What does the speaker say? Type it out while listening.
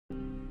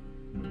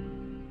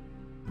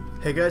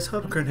Hey guys,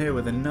 Harborcrone here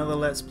with another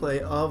Let's Play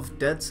of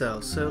Dead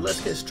Cells. So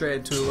let's get straight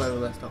into where we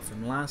left off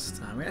from last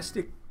time. We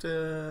actually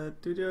did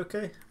we do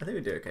okay? I think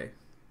we did okay.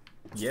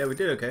 Yeah, we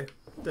did okay.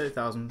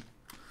 30,000.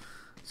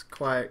 It's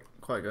quite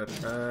good.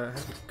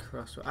 Heavy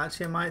crossbow.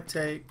 Actually, I might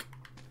take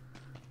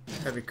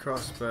heavy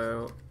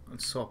crossbow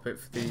and swap it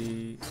for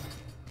the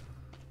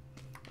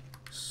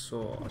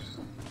sword.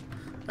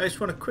 I just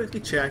want to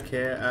quickly check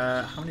here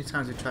how many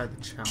times we tried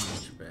the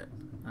challenge bit.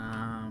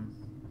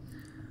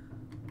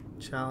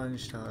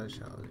 Challenge.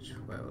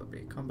 Where will it be?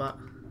 Combat?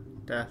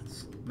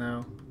 Deaths?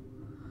 No.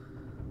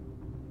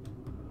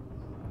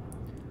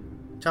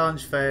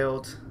 Challenge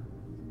failed.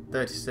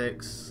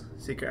 36.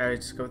 Secret area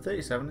discovered.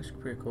 37. That's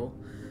pretty cool.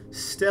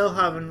 Still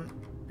haven't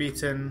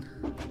beaten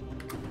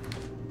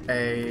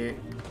a.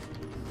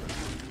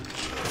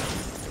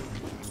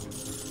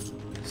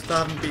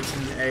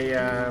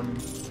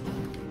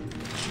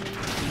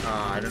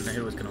 I don't know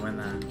who was going to win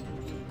there.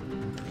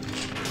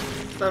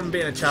 I haven't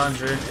been a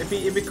challenger. It'd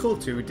be cool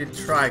too. We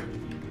tried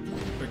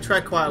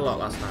quite a lot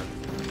last time,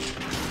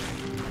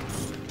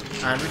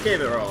 and we gave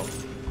it our all.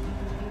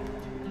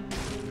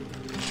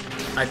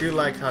 I do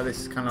like how this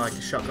is kind of like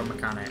a shotgun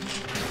mechanic.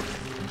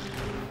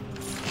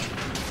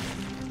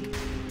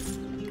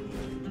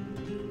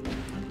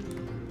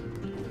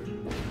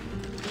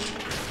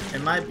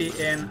 It might be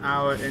in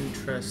our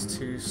interest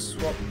to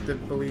swap the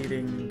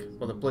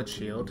the blood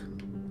shield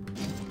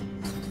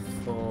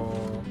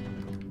for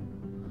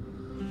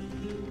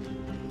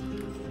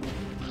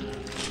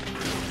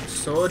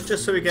sword,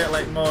 just so we get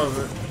like more of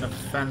a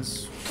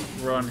fence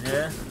run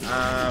here.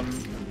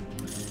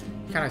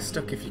 Kind of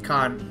stuck if you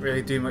can't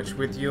really do much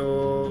with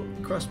your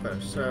crossbow.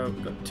 So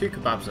we've got 2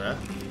 kebabs there.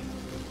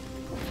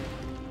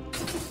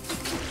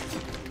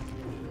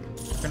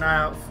 Keep an eye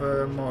out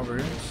for more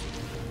runes.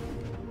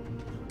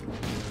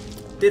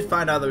 Did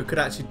find out that we could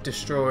actually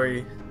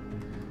destroy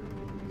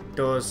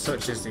doors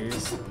such as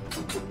these.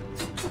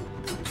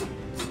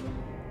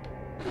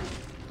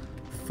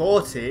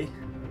 40?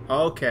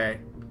 Okay.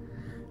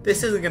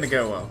 This isn't going to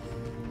go well,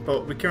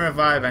 but we can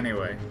revive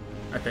anyway,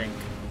 I think.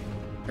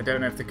 I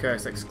don't know if the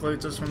curse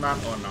excludes us from that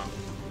or not.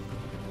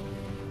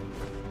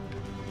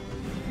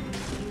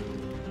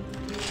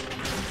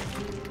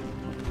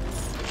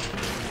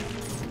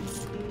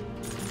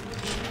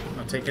 I'm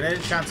not taking any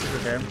chances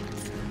with him.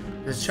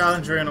 There's a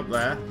challenge rune up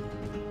there.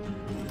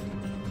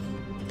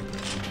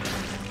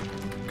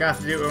 Gonna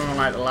have to do it when we're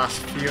like the last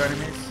few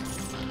enemies.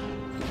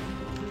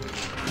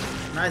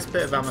 Nice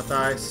bit of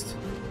amethyst.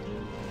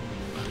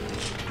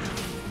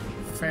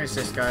 Finish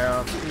this guy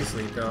off,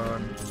 easily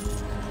done.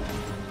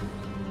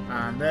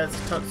 And there's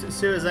the toxic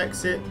sewers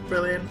exit,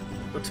 brilliant.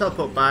 We'll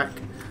teleport back.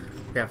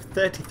 We have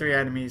 33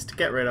 enemies to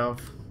get rid of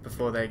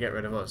before they get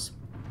rid of us.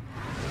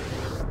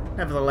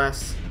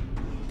 Nevertheless,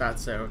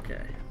 that's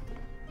okay.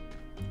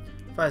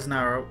 Fires an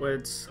arrow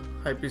upwards,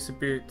 high booster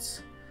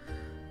boots,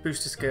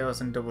 booster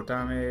scales and double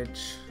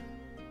damage.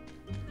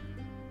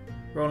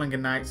 Rolling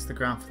ignites the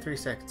ground for 3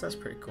 seconds, that's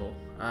pretty cool.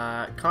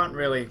 Can't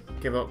really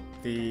give up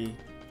the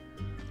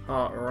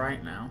heart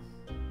right now.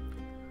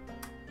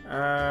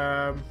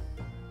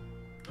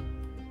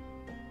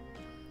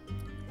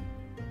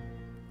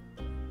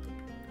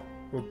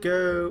 We'll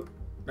go.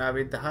 I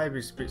mean, the high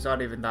boost boots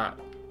aren't even that.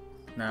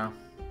 No.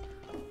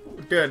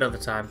 We'll do it another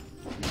time.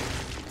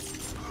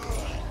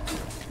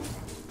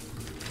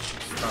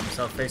 Found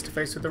myself face to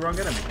face with the wrong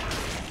enemy.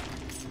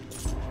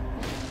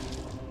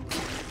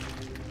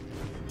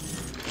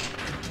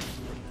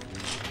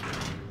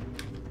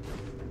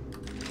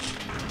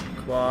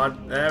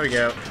 Quad. There we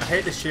go. I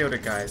hate the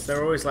shielded guys.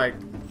 They're always like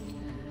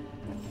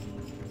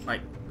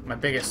my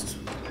biggest,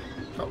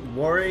 not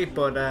worry,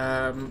 but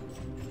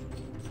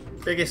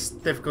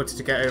biggest difficulty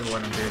to get over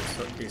when I'm doing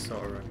these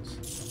sort of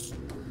runs,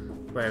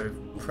 where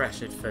we're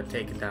pressured for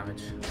taking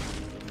damage.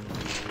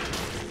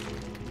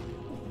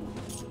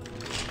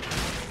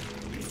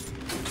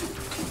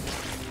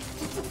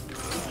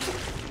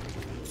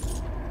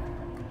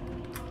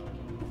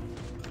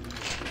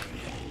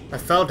 I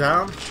fell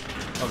down.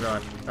 Oh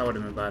god, that would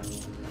have been bad.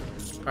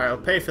 Alright, I'll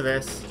pay for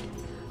this.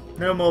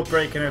 No more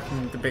breaking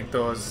open the big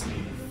doors.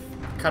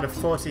 Kind of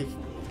 40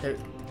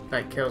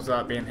 kills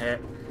without being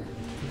hit.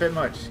 A bit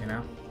much, you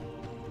know.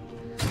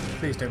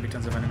 Please don't be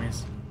tons of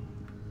enemies.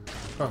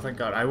 Oh, thank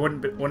god. I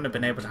wouldn't have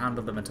been able to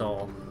handle them at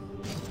all.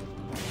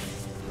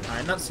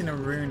 I've not seen a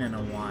rune in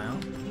a while.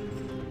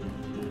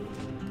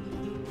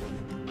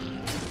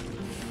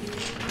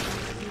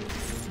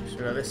 So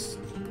we got this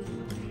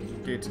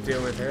dude to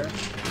deal with here.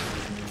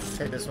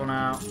 Take this one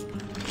out.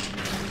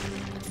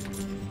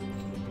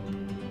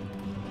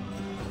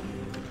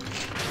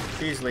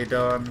 Easily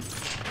done.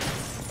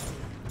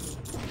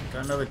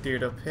 Got another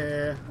dude up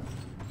here.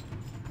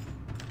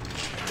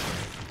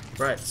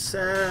 Right,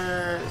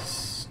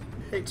 says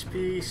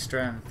HP,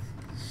 strength.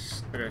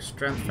 I'll go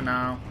strength for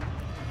now.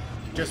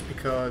 Just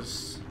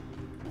because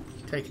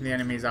taking the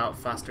enemies out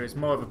faster is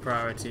more of a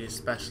priority,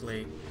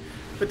 especially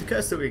with the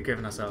curse that we've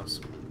given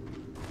ourselves.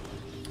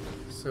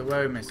 So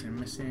where are we missing?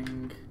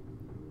 Missing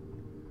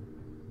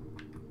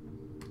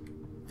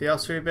the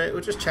ossuary bit.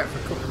 We'll just check for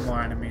a couple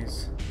more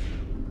enemies.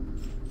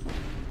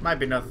 Might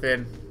be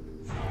nothing,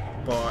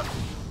 but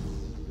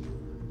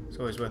it's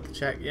always worth the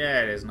check.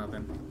 Yeah, it is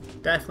nothing.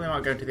 Definitely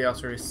not going to the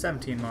ossuary.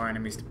 17 more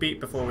enemies to beat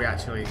before we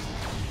actually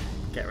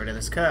get rid of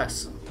this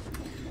curse.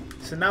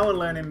 So now we're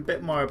learning a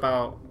bit more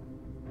about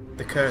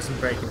the curse and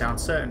breaking down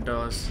certain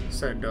doors.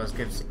 Certain doors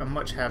gives a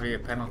much heavier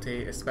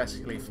penalty,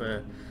 especially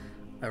for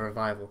a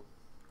revival.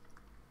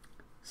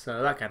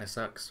 So that kind of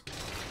sucks.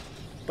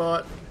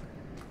 But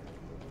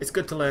it's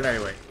good to learn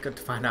anyway. Good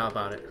to find out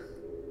about it.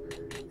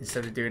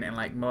 Instead of doing it in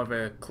like more of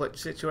a clutch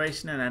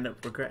situation and end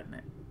up regretting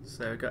it.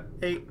 So we got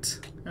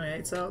only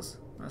 8 cells.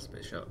 That's a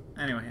bit short.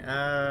 Anyway, what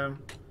are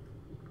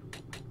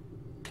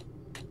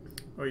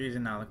we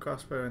using now? The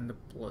crossbow and the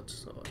blood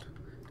sword.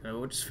 So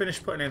we'll just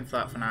finish putting in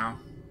that for now.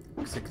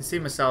 Because I can see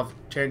myself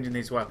changing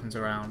these weapons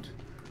around.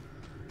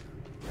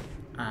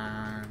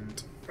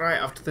 And right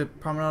after the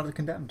Promenade of the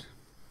Condemned.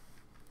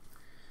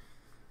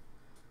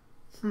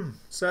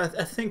 So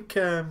I think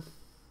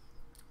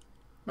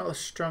not the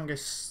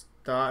strongest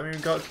start. I mean,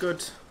 we've got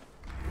good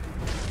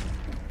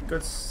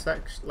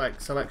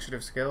selection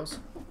of skills.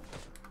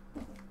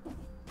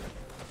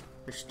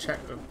 Just check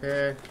up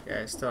here. Yeah,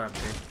 it's still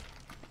empty.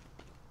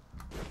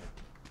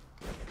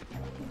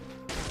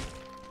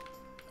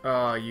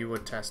 Oh, you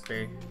would test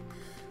me.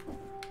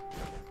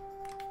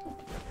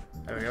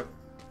 There we go.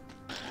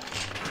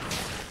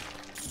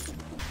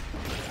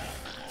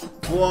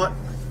 What?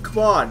 Come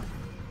on!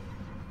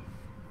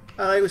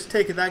 I was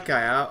taking that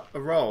guy out. I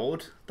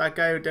rolled. That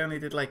guy who only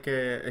did like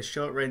a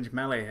short range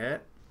melee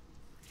hit.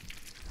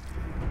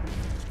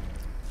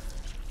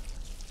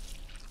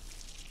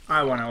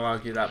 I want to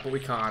argue that, but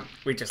we can't.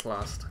 We just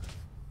lost.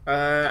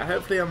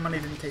 Hopefully our money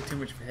didn't take too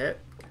much of a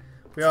hit.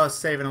 We are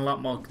saving a lot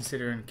more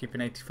considering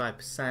keeping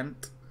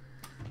 85%.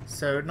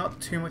 So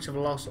not too much of a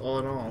loss all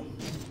in all.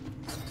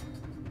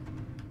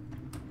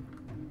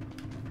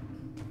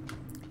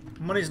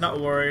 Money's not a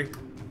worry.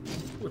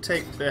 We'll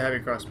take the heavy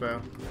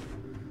crossbow.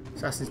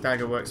 Assassin's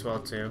dagger works well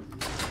too.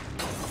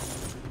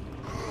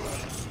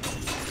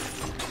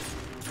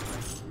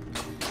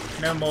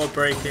 No more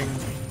breaking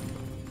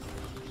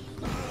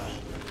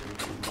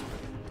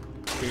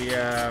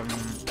the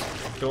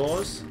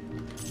doors.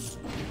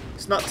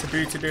 It's not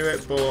taboo to do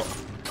it, but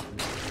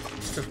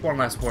it's just one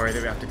less worry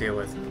that we have to deal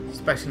with.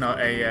 Especially not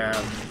a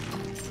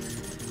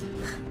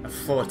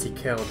 40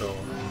 kill door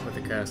with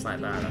a curse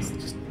like that. That's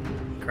just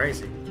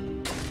crazy.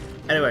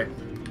 Anyway,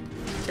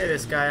 take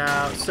this guy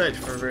out, search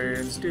for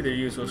runes, do the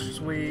usual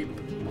sweep,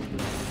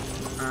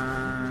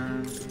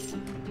 and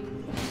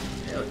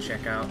it'll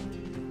check out. I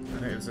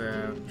think there's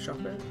a shop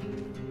here.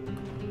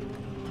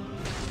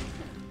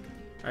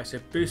 Alright, so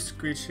boost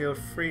greed shield,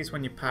 freeze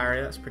when you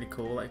parry, that's pretty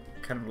cool, like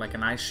kind of like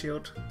an ice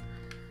shield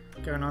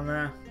going on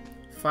there.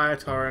 Fire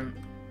torrent,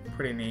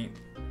 pretty neat.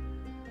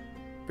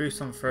 Boost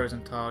on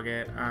frozen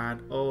target, and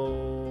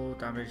all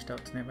damage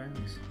dealt to nearby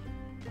enemies.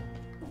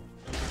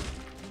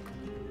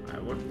 I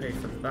wouldn't pay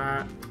for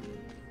that.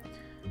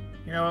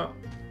 You know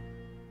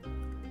what?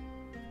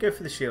 Go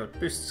for the shield,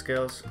 boost the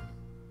skills.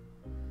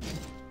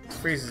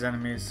 Freezes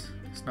enemies,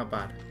 it's not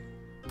bad.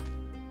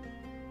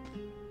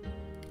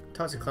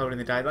 Toxic cloud when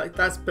they die. Like,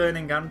 that's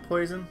burning and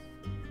poison.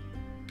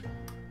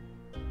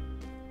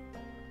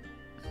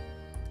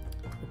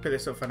 We'll pick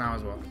this up for now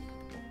as well.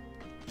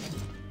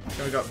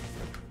 So we got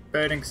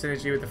burning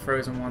synergy with the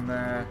frozen one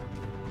there.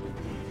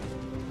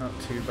 Not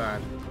too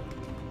bad.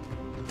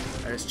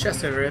 There's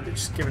chest over here,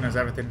 just giving us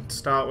everything to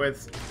start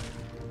with.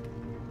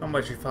 Not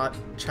much we've had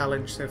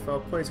challenge so far.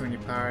 Poison when you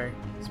parry.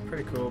 It's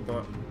pretty cool,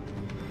 but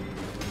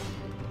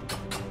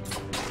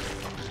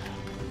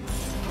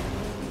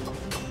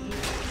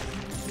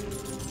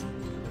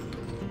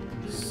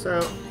so,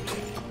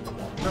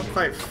 not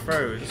quite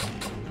froze,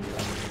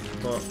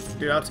 but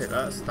dude, I'll take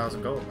that, that's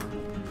 1,000 gold.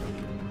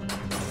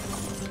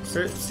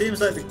 So it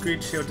seems like the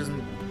greed shield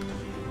doesn't...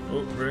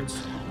 Oh,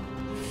 runes.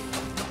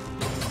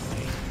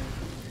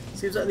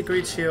 Seems like the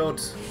greed shield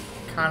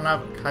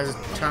has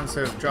a chance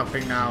of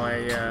dropping now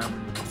an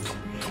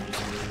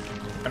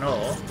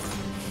ore.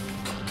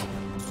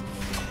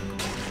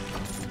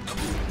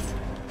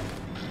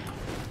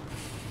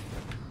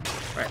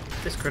 Right,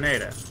 this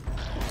grenadier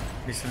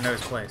needs to know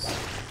its place.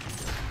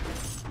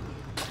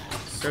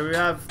 So we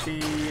have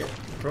the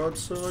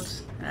broadsword.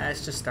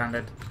 It's just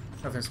standard,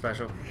 nothing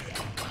special.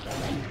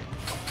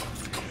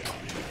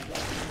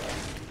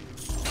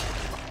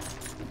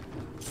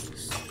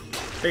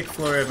 Big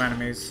flurry of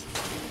enemies,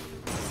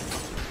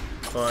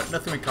 but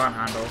nothing we can't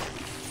handle.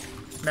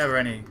 Never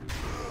any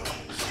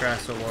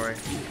stress or worry.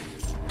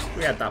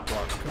 We had that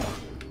block, come on.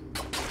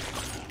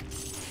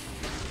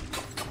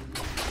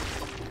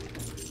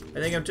 I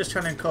think I'm just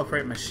trying to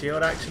incorporate my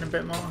shield action a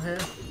bit more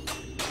here.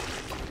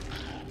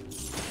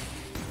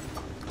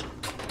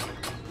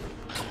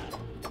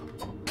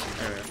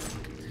 There we go.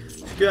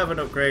 So we do have an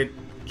upgrade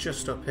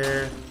just up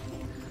here.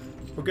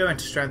 We'll go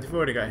into strength, we've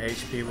already got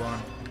HP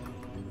 1.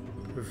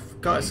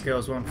 We've got a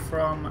skills 1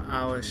 from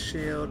our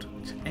shield,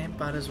 which ain't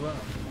bad as well.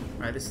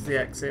 Right, this is the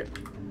exit.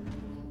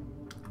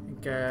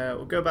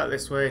 we'll go back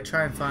this way,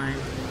 try and find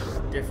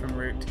a different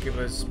route to give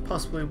us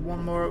possibly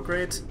one more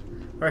upgrade.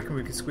 I reckon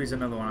we could squeeze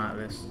another one out of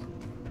this.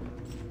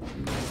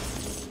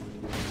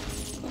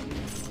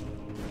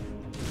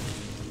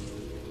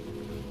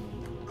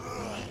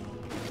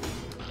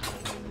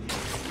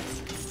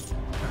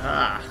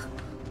 Ah.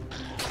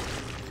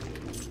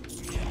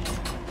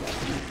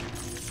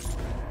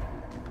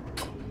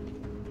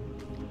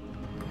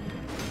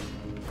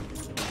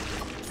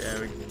 There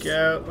we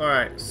go.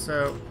 Alright,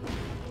 so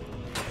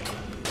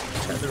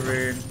check the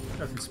rune.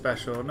 Nothing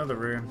special. Another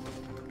rune.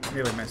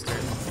 Nearly missed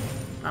it.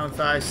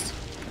 Amethyst.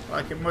 I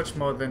like it much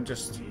more than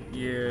just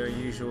your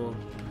usual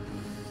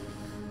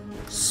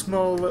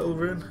small little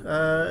rune.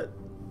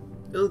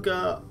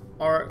 Ilga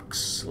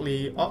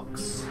Orxley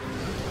Ox.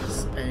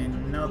 That's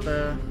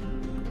another.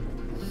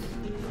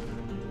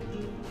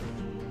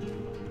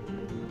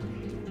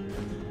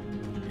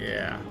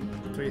 Yeah,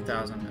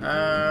 3,000.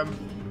 I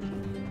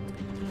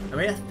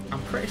mean,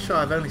 I'm pretty sure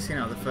I've only seen it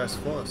on the first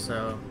floor,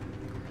 so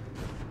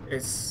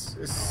it's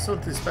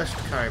something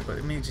special to carry, but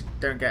it means you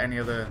don't get any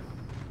other,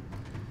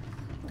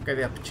 get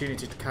the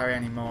opportunity to carry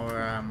any more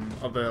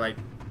other like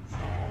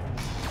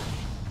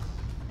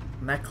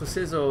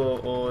necklaces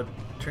or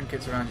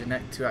trinkets around your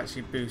neck to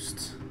actually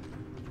boost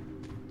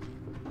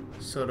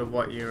sort of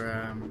what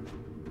you're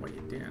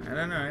doing. I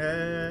don't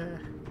know.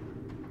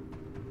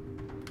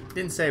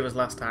 Didn't say it was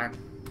last time.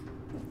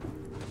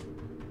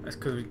 That's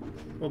because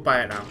we'll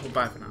buy it now. We'll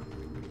buy it for now.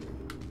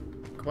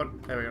 Come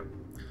on, there we go.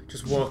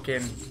 Just walk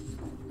in,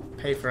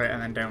 pay for it,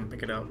 and then don't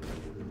pick it up.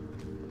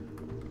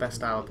 Best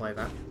style of play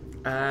that.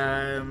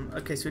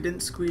 Okay, so we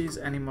didn't squeeze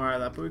any more out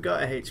of that, but we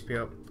got a HP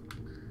up.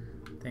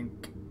 I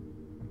think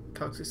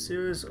Toxic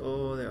Sewers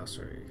or the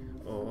Ossuary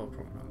or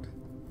Promenade.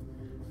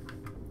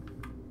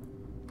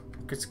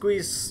 Could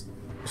squeeze.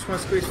 Just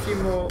want to squeeze a few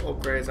more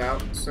upgrades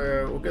out,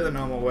 so we'll go the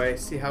normal way.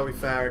 See how we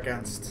fare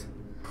against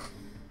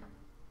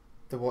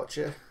the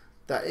Watcher.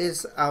 That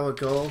is our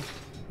goal.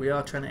 We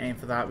are trying to aim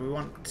for that. We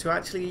want to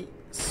actually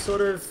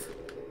sort of.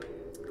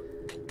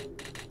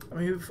 I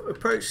mean, we've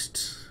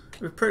approached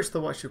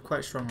the Watcher with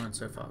quite strong run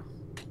so far.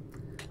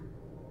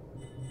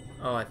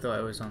 Oh, I thought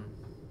it was on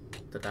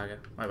the dagger.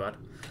 My bad.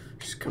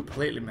 Just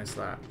completely missed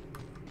that.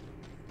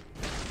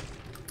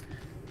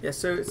 Yeah,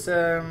 so it's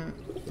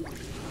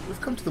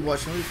we've come to the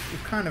Watcher.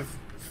 We've kind of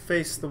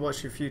faced the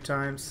Watcher a few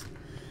times.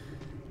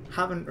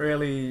 Haven't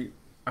really.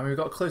 I mean, we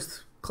got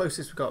closest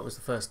we got was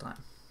the first time.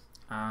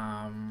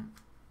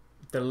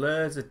 The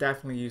lures are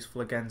definitely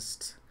useful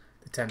against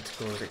the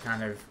tentacles. It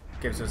kind of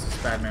gives us a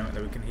spare moment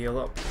that we can heal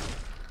up.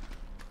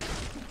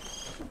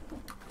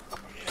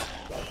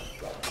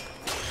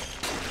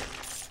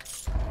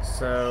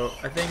 So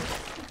I think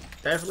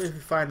definitely if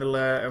we find a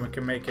lure and we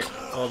can make it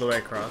all the way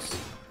across,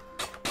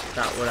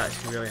 that would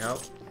actually really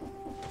help.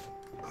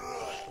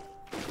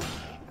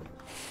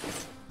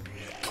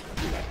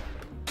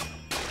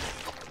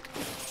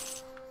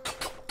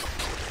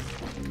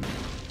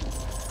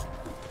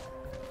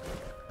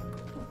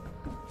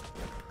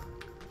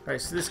 Right,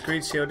 so this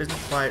greed shield isn't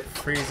quite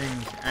freezing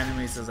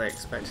enemies as I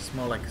expect, it's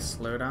more like a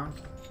slowdown.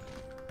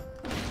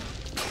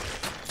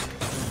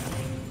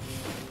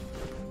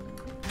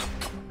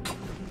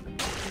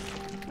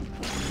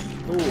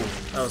 Ooh,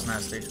 that was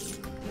nasty.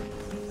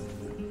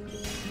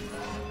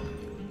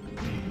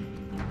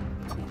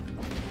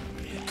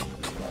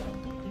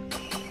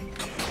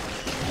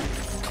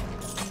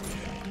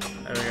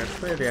 There we go,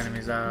 clear the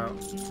enemies out.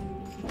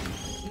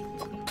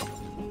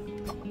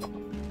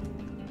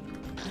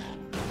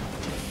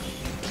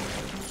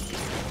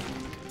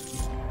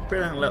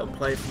 Brilliant little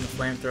play from the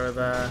flamethrower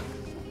there.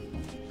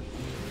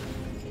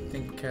 I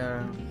think.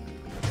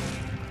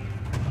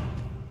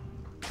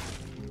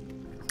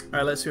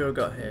 Alright, let's see what we've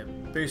got here.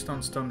 Boost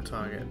on stun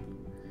target.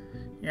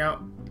 You know,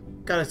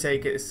 gotta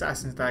take it.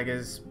 Assassin's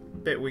Dagger's a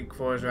bit weak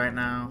for us right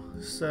now,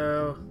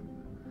 so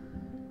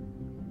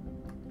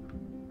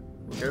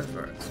we'll go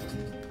for it.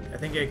 I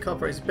think it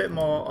incorporates a bit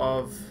more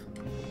of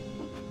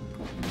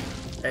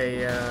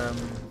a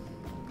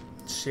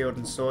shield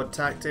and sword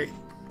tactic.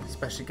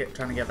 Especially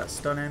trying to get that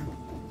stun in.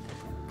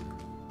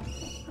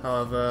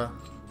 However,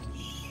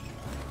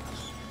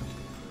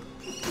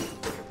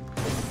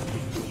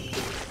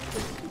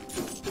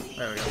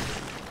 there we go.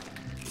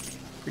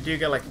 We do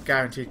get like a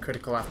guaranteed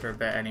critical after a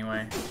bit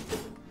anyway.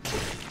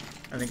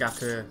 I think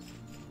after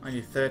on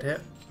your third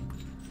hit.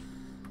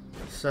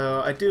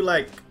 So I do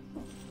like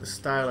the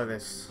style of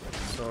this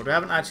sword. We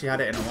haven't actually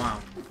had it in a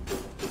while.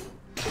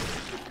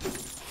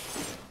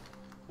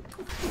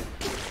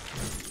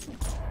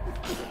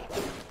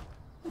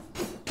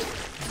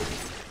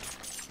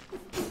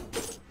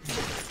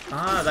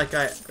 Ah, that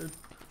guy. I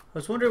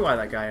was wondering why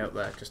that guy up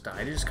there just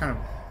died. He just kind of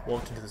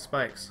walked into the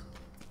spikes.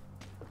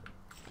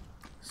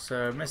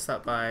 So missed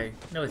that by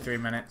nearly 3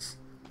 minutes.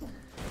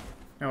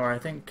 No worry, I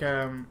think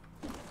one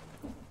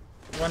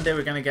day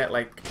we're gonna get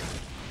like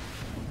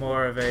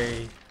more of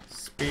a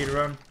speed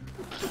run,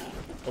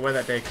 or where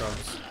that day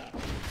comes.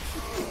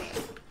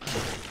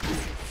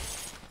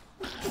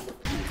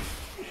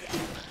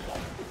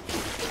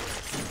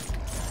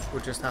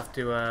 we'll just have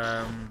to,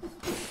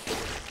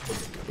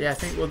 yeah, I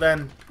think we'll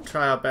then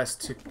try our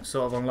best to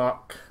sort of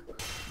unlock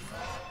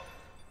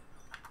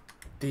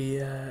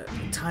the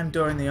time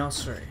during the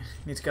ossuary.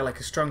 Need to get like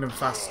a strong and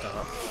fast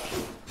start.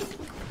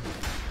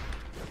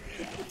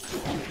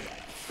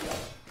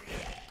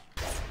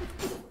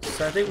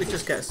 So I think we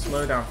just get a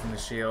slowdown from the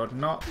shield.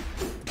 Not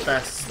the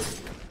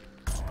best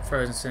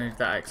frozen synergy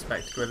that I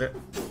expected with it.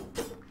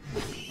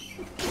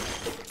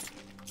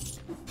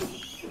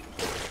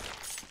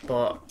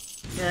 But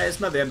yeah, it's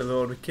not the end of the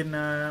world. We can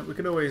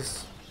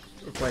always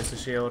replace the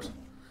shield.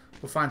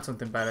 We'll find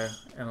something better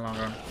in the long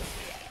run.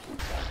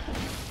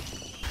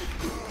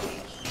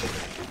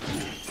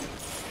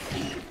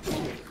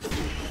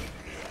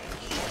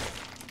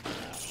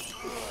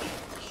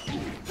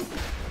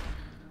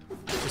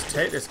 Just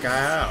take this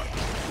guy out.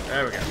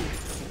 There we go.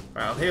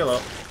 Right, I'll heal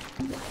up.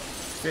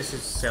 This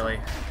is silly.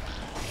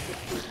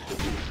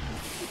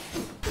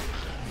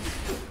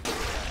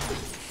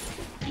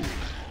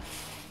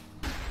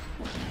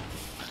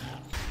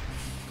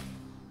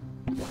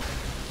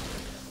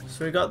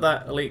 So we got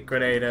that elite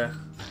Grenadier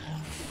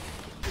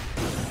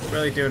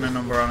really doing a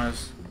number on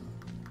us.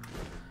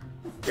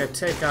 Yeah,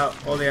 take out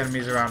all the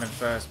enemies around him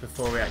first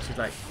before we actually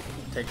like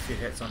take a few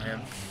hits on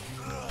him.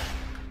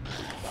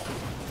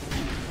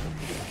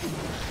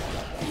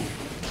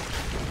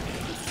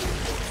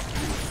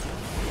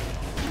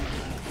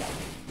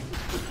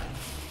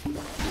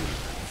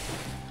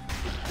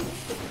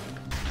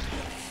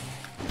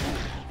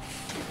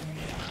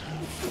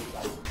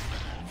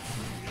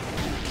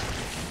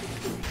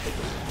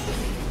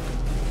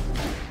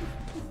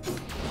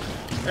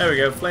 There we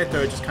go,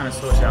 flamethrower just kind of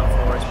sorts it out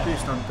for us.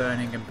 Boost on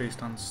burning and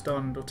boost on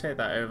stunned. We'll take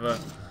that over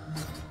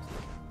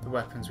the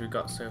weapons we've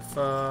got so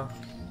far.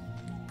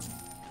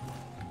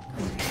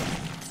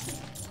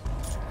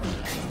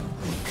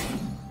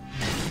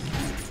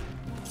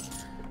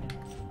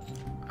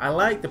 I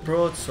like the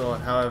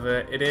broadsword,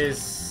 however, it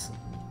is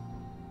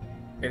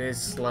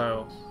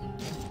slow.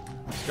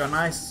 It's got a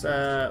nice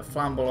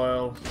flammable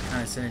oil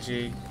kind of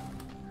synergy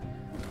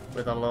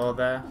with our lore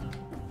there.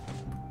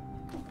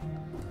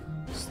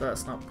 So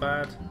that's not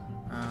bad.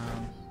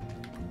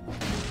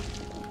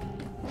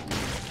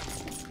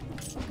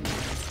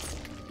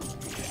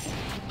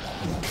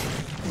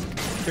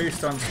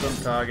 Boost on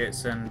stun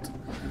targets, and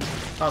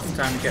half the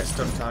time you get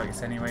stun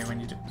targets anyway when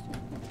you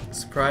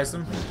surprise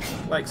them,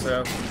 like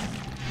so.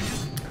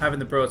 Having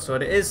the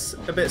broadsword, it is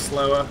a bit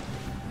slower,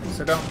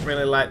 so I don't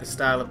really like the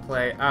style of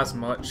play as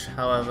much.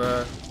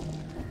 However,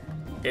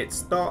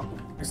 it's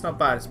not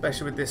bad,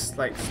 especially with this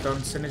like stun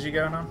synergy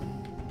going on.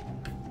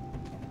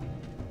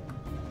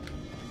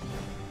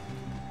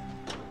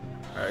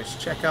 Alright,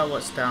 let's check out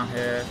what's down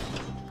here.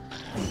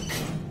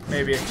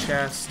 Maybe a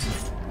chest.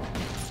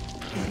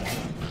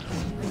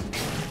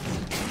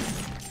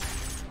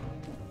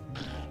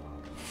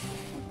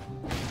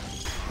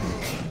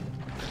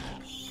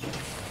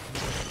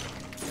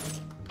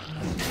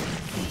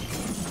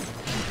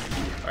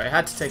 Alright, I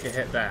had to take a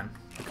hit then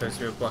because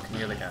we were blocking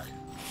the other guy.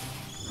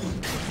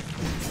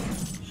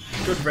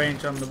 Good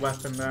range on the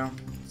weapon though,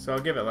 so I'll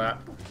give it that.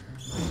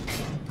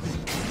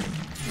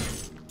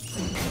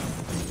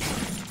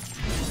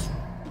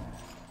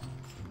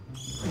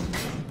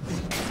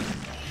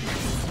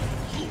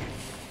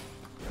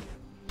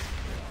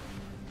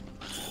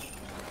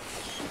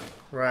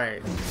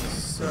 Right,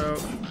 so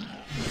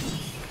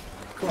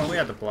come on, we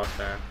had the block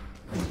there.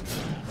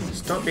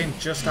 Stop being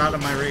just out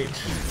of my reach.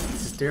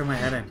 Just doing my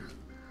head in.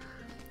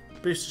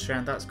 Boost of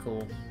strength, that's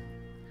cool.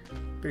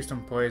 Boost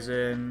on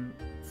poison.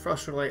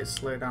 Frost related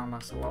slowdown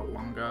lasts a lot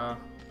longer.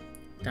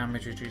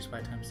 Damage reduced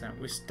by 10%.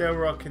 We're still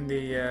rocking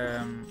the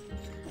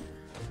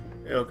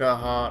Ilgar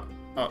Heart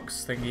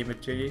Ox thingy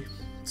majiggy.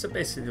 So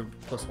basically the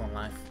 +1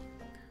 life.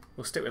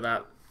 We'll stick with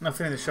that.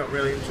 Nothing in the shop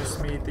really interests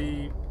me.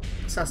 The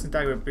Assassin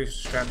Dagger with boost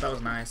of strength, that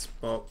was nice,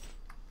 but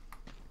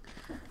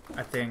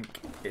I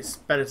think it's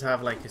better to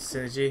have like a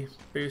synergy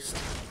boost.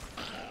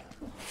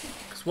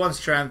 Because one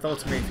strength,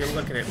 ultimately, if you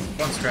look at it,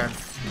 one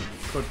strength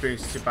could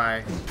boost you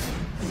by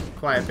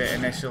quite a bit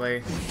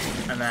initially,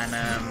 and then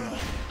I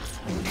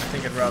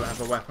think I'd rather have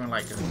a weapon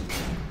like a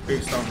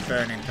boost on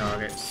burning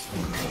targets.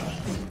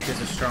 Gives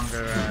a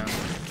stronger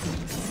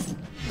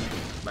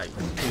like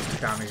boost of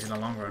damage in the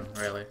long run,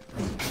 really.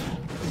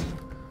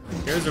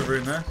 There's a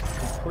rune there,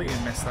 completely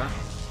missed that.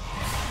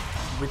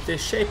 With the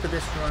shape of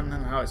this run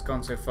and how it's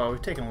gone so far,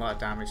 we've taken a lot of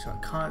damage, so I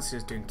can't see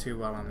us doing too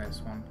well on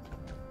this one.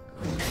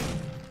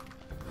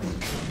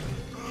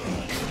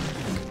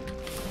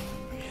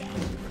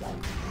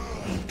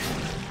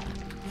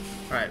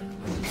 Right,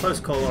 close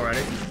call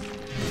already.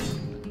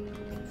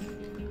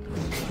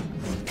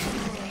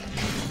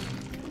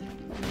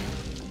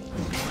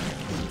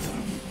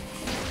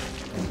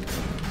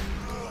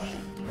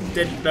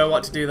 Didn't know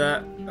what to do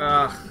there.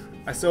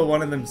 I saw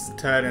one of them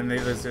turn and the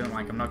others didn't,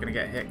 like I'm not going to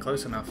get hit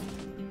close enough.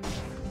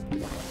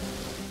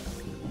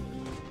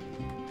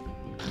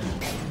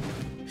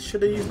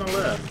 Should have used my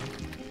lure.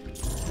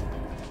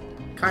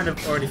 Kind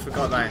of already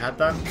forgot that I had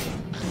that.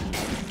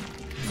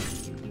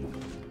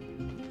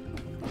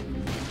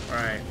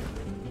 Right.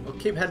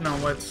 keep heading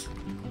onwards.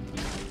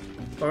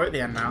 We're at the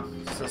end now,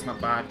 so that's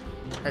not bad.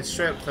 Head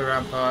straight up to the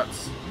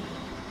ramparts.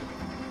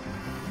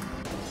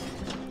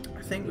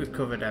 I think we've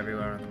covered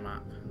everywhere on the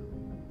map.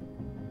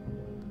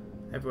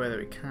 Everywhere that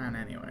we can,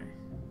 anyway.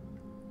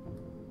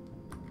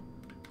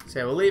 So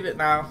yeah, we'll leave it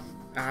now.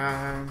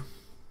 Not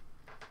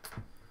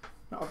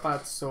a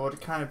bad sword.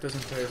 It kind of does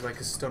impose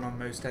like a stun on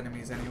most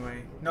enemies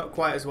anyway. Not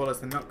quite as well as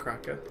the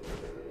Nutcracker,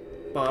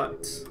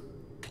 but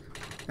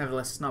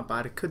nevertheless, it's not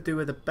bad. It could do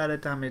with a better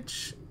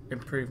damage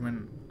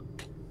improvement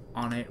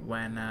on it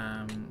when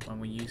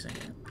we're using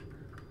it.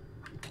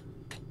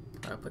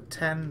 I'll put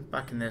 10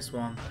 back in this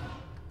one.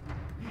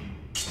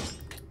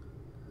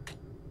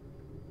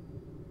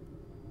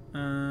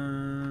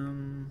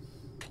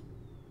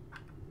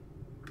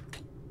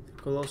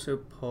 We'll also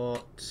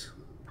put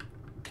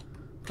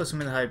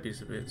some in the high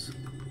abusive boots.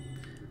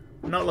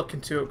 I'm not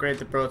looking to upgrade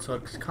the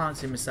broadsword because I can't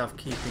see myself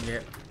keeping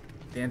it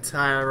the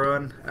entire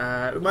run.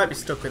 We might be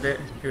stuck with it,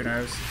 who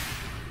knows.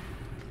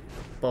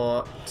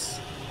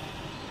 But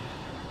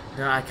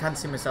I can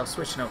see myself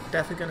switching up.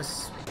 Definitely gonna,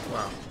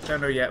 well, don't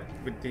know yet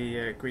with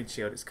the greed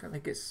shield. It's kind of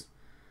like it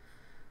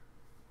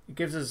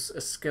gives us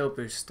a skill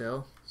boost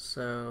still,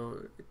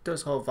 so it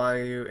does hold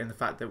value in the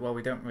fact that, well,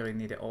 we don't really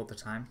need it all the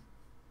time.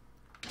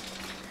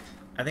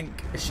 I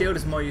think a shield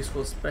is more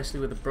useful, especially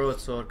with a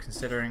broadsword,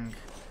 considering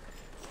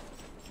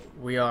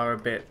we are a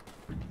bit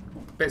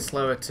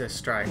slower to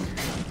strike.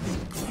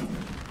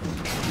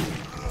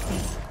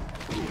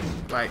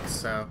 Like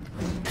so.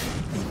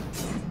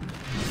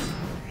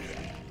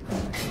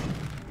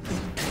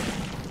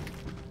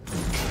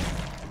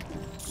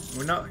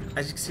 We're not,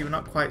 as you can see, we're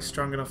not quite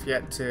strong enough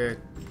yet to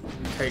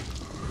take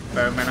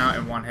bowmen out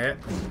in one hit,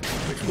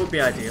 which would be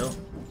ideal,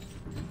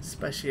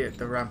 especially at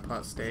the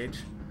rampart stage.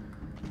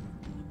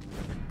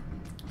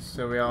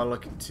 So we are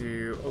looking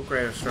to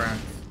upgrade our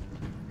strength.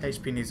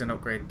 HP needs an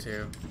upgrade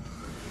too.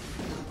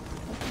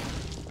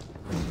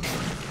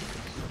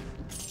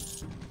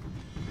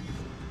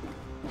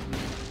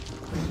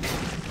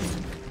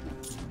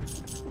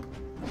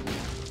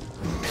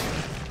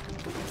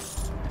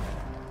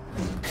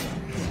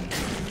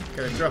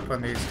 Gonna drop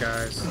on these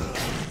guys.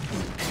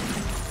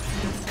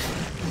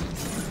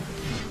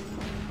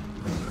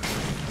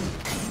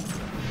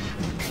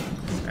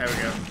 There we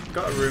go.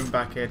 Got a room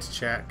back here to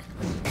check.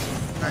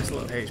 Nice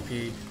little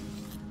HP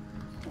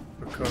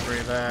recovery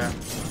there.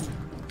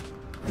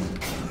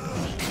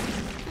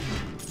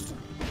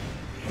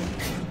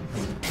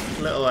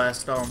 Little air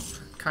stomp,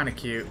 kind of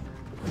cute.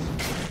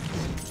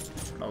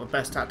 Not the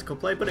best tactical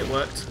play, but it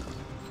worked.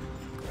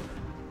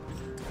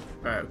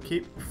 Right, we'll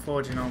keep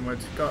forging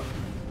onwards. Got,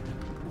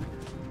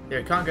 yeah,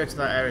 we can't go to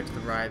that area to the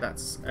right.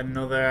 That's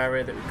another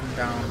area that we come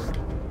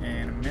down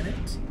in a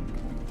minute.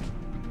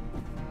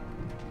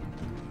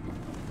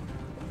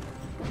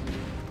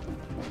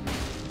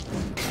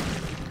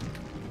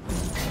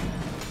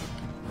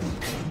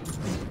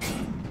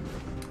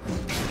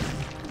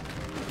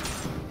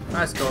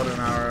 Nice golden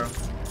arrow.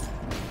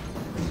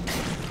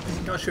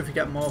 Not sure if you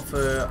get more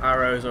for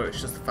arrows or it's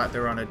just the fact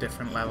they're on a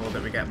different level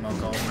that we get more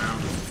gold now.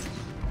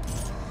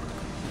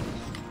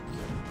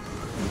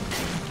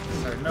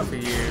 So enough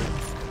of you.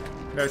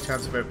 No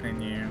chance of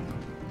opening you.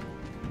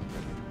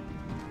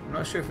 I'm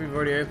not sure if we've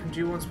already opened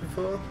you once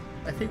before.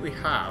 I think we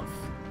have.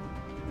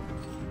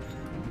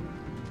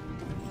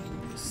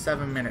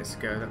 7 minutes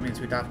ago. That means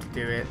we'd have to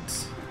do it.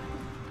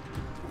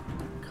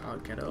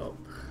 Can't get up.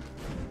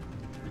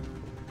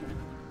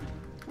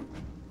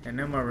 Yeah,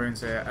 no more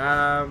runes here.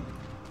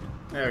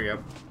 There we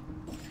go.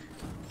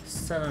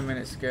 7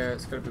 minutes ago.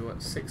 It's got to be,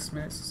 what, 6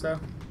 minutes or so?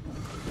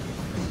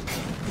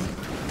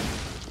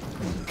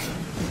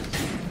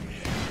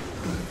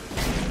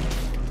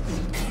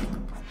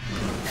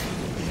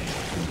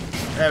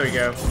 There we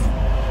go.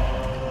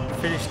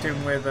 Finished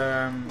him with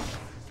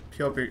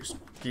pure brute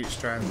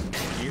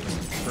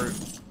strength.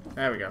 Brute.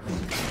 There we go.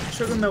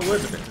 Struggling no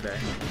words a bit today.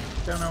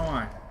 Don't know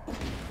why.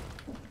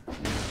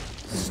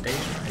 Stage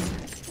right.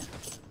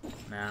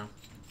 Now.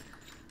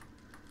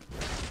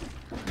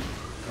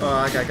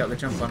 Oh, that guy got the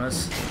jump on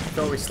us.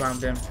 Thought we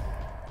slammed him.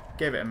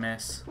 Gave it a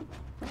miss.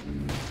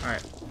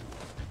 Alright.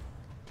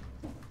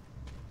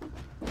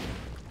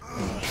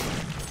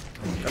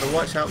 Gotta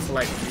watch out for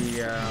like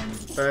the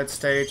third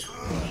stage.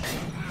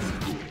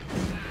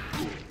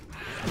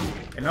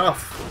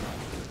 Enough!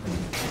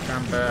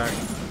 Damn bird.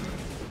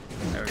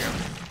 There we go.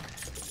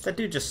 That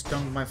dude just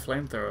stung my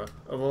flamethrower,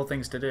 of all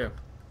things to do.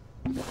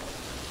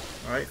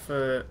 Alright,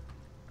 for...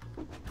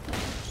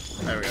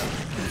 There we go.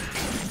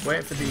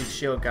 Wait for the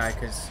shield guy,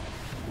 because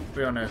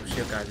we all know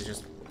shield guys are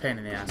just a pain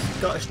in the ass.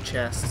 Got his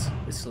chest.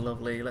 This is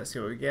lovely. Let's see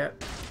what we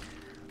get.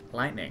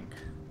 Lightning.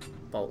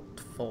 Bolt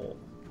 4.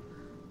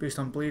 Boost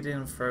on bleeding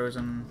and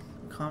frozen.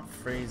 Can't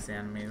freeze the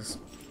enemies,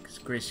 because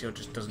grease shield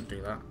just doesn't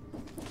do that.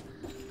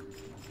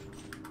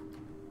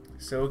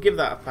 So we'll give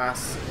that a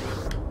pass.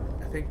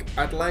 I think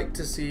I'd like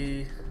to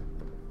see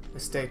a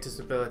status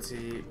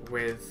ability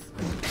with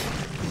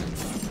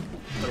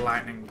the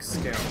lightning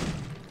skill.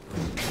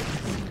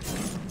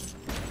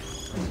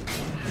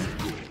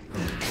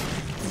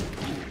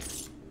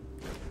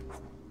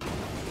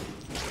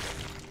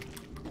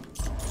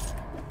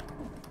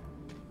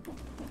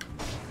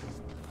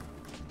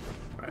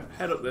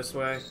 head up this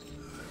way.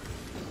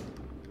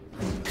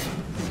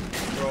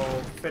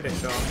 Roll,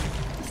 finish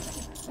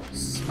off,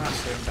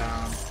 smash him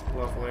down,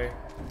 lovely.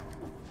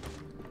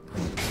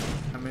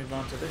 And move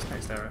on to this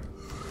next area.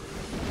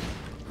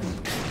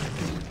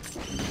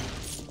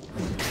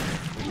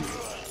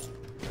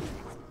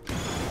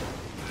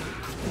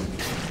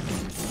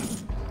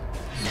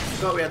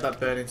 Thought we had that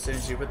burning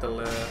synergy with the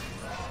lure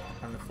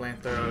and the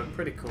flamethrower,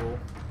 pretty cool.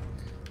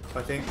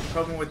 But I think the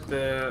problem with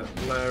the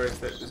lure is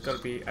that there's got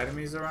to be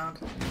enemies around.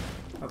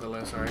 Not the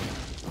lure, sorry.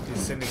 The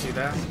synergy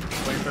there,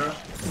 flamethrower.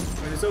 I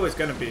mean, there's always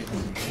going to be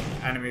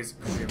enemies,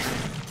 presumably,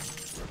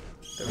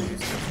 that we use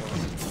it for.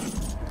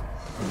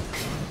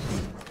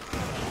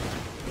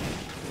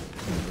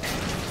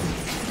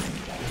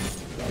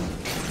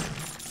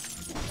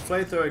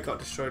 Flamethrower got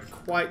destroyed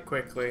quite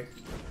quickly.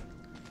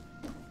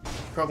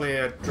 Probably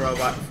a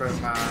drawback from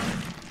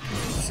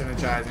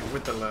synergizing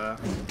with the lure, and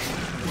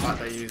the fact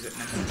they use it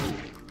next to it.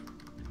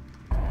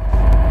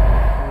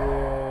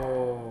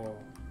 Whoa.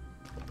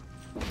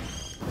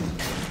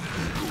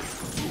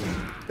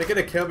 They're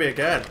gonna kill me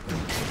again.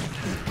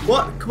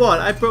 What? Come on,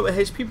 I brought my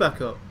HP back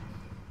up.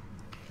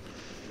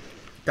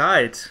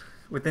 Died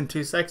within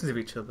 2 seconds of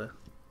each other.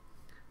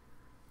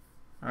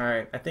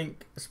 Alright, I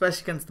think,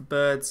 especially against the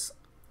birds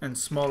and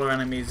smaller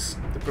enemies,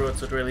 the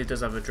broadsword really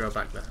does have a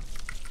drawback there.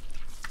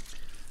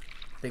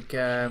 I think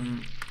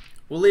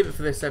we'll leave it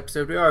for this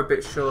episode. We are a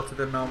bit shorter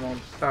than normal,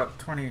 about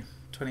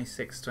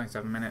 26,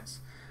 27 minutes.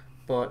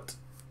 But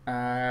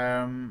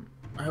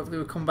hopefully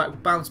we'll come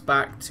back, bounce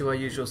back to our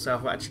usual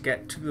self. We'll actually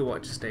get to the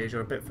Watcher stage,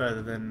 or a bit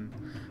further than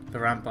the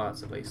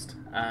ramparts at least,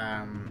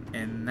 in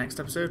the next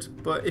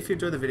episode. But if you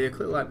enjoyed the video,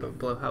 click the like button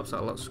below, helps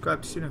out a lot.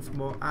 Subscribe to tune in for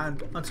more,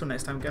 and until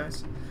next time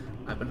guys,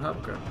 I've been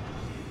Harborcrone.